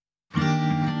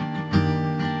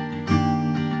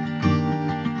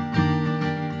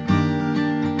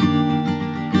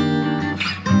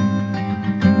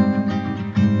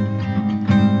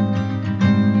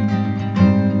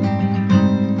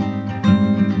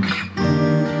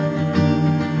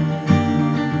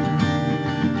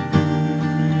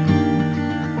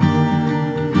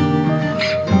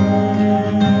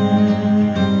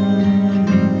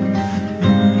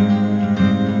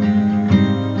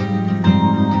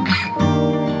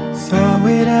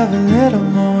have a little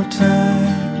more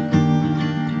time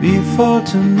before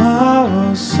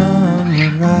tomorrow's sun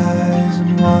will rise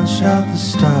and wash out the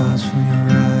stars from your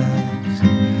eyes.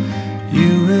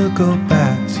 You will go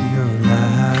back to your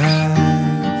life,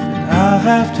 and I'll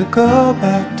have to go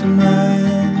back to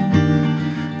mine,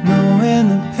 knowing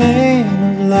the pain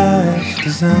of life's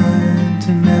designed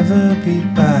to never be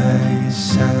by your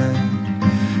side.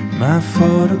 My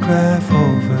photograph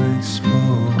overexposed.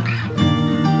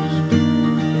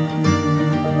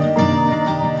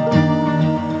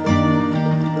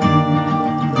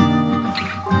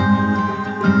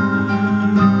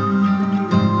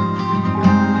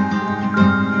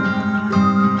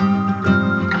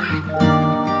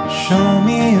 Show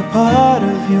me a part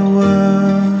of your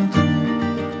world,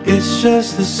 it's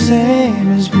just the same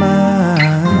as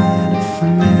mine. A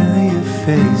familiar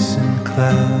face in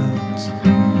clouds,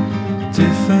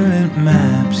 different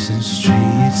maps and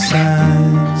street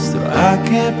signs. Though I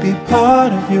can't be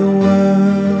part of your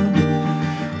world,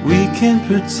 we can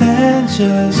pretend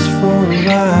just for a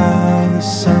while that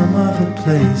some other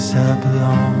place I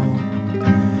belong,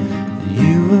 and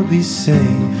you will be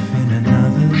safe in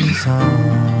another's arms.